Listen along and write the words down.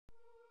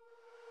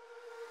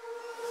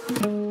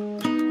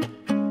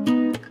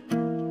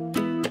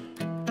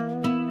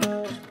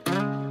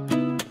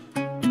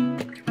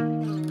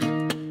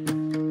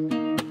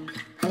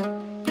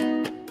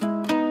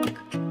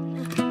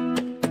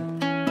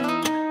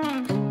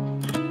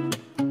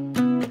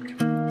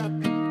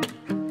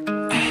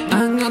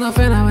フ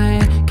ェラウェ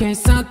イ喫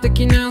茶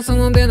的なそ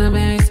のデナベ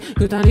ース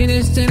二人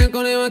でしてる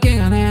これは怪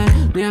我ね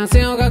寝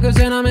汗をかく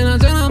ジェラメな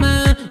ジェラメン、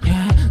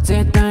yeah、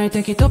絶対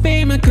的トピ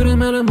ーまくる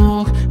まる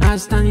も明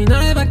日にな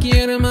れば消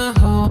える魔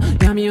法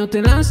闇を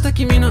照らした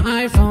君の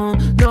iPhone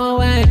No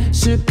way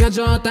出荷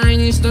状態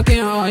にしとけ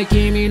よ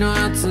君の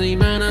熱い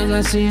眼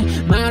差し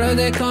まる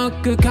でコ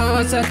ック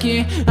川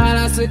崎荒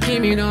らす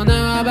君の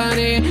縄張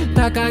り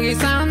高木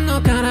さん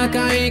のから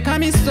かい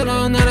紙ストロ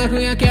ーなら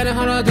ふやける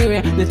ほどデュ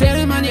エ寝て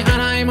る間に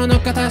洗い物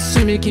片趣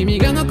味君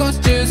が残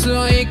すジュース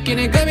を一気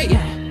にグビ、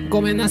yeah、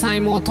ごめんなさ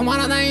いもう止ま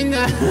らないん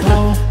だ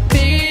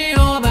Be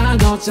over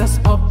don't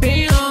just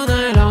be all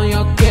night long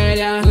よけ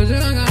りゃうじら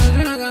がう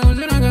じらがう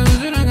じらがう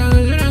じらがう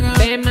じらが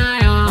Be my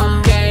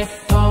own Okay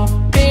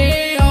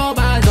Be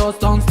over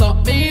don't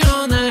stop be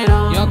all night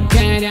long よ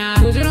けりゃ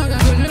うじらがう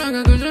じら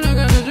がうじら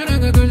がうじら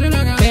がうじ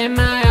らが Be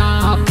my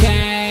own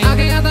Okay 明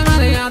け方ま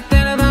でやって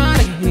るバ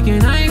ーいけ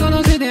ないこ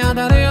として当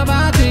たるよ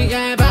バーティー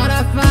Yeah バ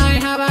タフライ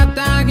羽ば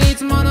たきい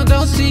つもの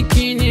常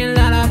識に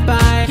ララバ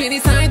イ切り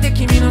裂いて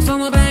君のそ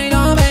のベイ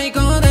ドベイコ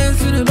ーデン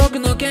する僕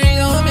の経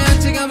路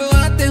道がぶ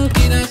わって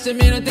吹き出して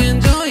みる天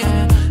井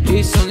Yeah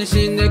一緒に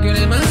死んでく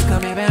れますか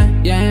ベベ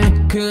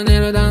Yeah クネ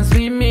ルダンス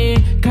ミンミ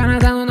ン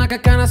体の中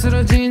からす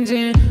るジン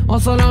ジンお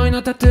揃い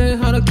のタトゥ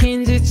ーほど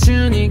近日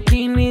中に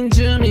近隣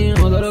住民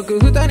驚く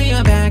二人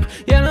やベッ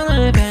クやら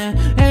ないベン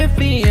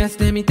FPS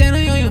で見て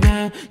るよ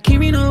夢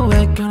君の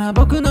上から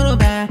僕のロ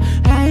ベ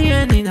永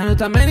遠になる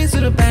ためにす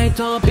るペイ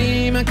トピ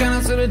ー今か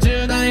らする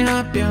重大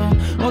発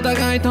表お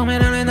互い止め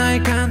られな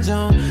い感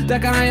情だ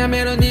からや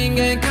める人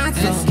間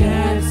活動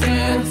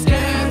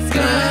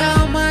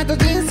お前と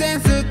人生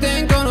吸っ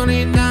てんこの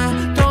リンダ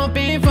ト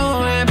ピーフ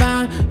ォーエ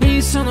バー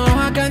一緒のお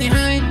墓に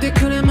入って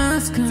くれま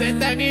すか絶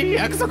対に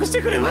約束し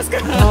てくれますか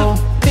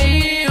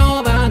Be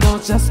over don't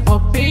just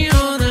be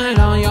all night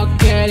long よ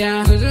けり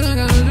ゃうじら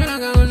がうじら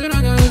がうじ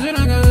らがうじ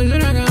らがうじ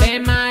らが Be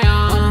my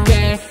own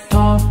Okay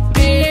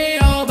Be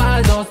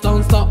over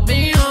don't stop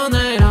be all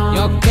night long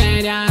よ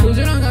けりゃう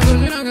じらがう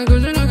じらがう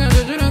じらがう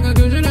じらがう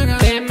じらが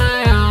Be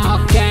my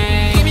own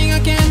Okay 君が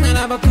剣な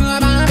ら僕は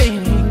バービー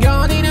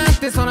人形になっ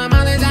て空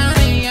までジャ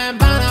ーニー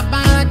バラ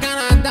バラか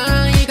ら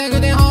大痛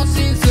くで発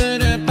信す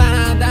るパ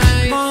ラ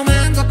ダイもう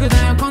満足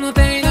だよこの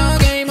程度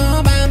ゲーム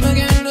オーバー無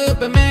限ルー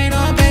プメイド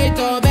ベイ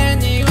トーベン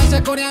に言わ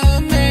せこりゃ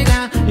運命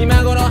が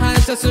今頃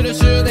発射する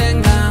終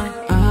電が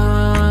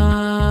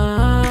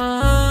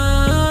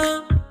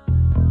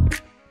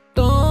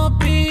ト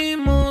ピ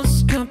モ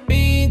スカ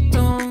ピト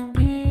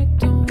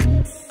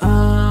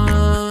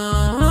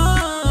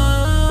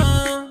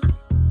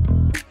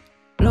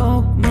ロ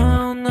ッ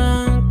マン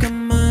なんか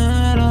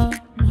メロ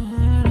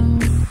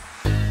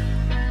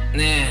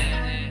ね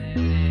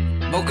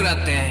え僕ら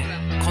って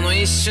この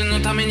一瞬の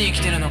ために生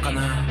きてるのか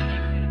な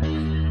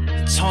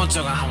蝶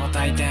々が羽ば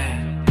たいて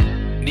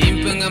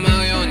鱗粉が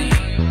舞うように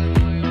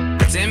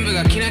全部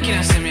がキラキ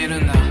ラして見える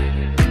んだ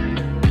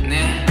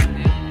ね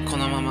えこ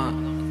のまま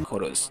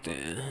殺して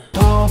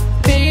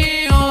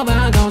Be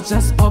over don't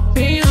just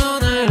be all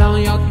night long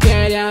よ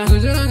けりゃう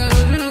じらがう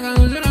じらが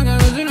うじらがう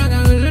じら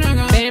がうじら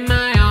が Be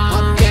my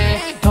own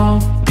Okay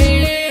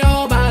Be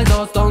over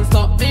don't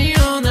stop be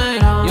all night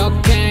long よ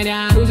けり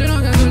ゃうじら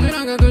がうじ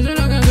らがうじ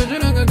らがうじ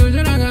らがうじ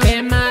らが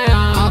Be my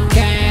own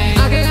Okay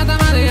明け方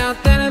までやっ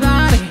てる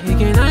バーディい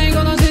けない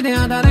ことして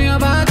当たるよ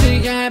バーテ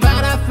ィー Yeah バ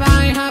タフ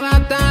ライ羽ば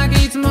た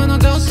きいつもの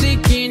常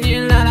識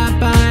にララ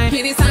バイ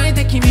切り裂い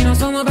て君の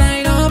その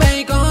ベイド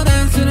ベイコー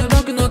ダンする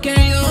僕の経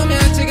路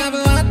道がぶ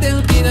わって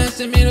吹き出し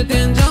てみる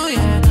天井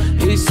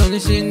Yeah 一緒に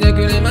死んでく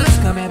れま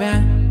すかベベ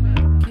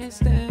消し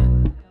て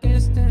消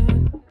して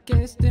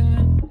消して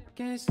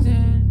消し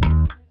て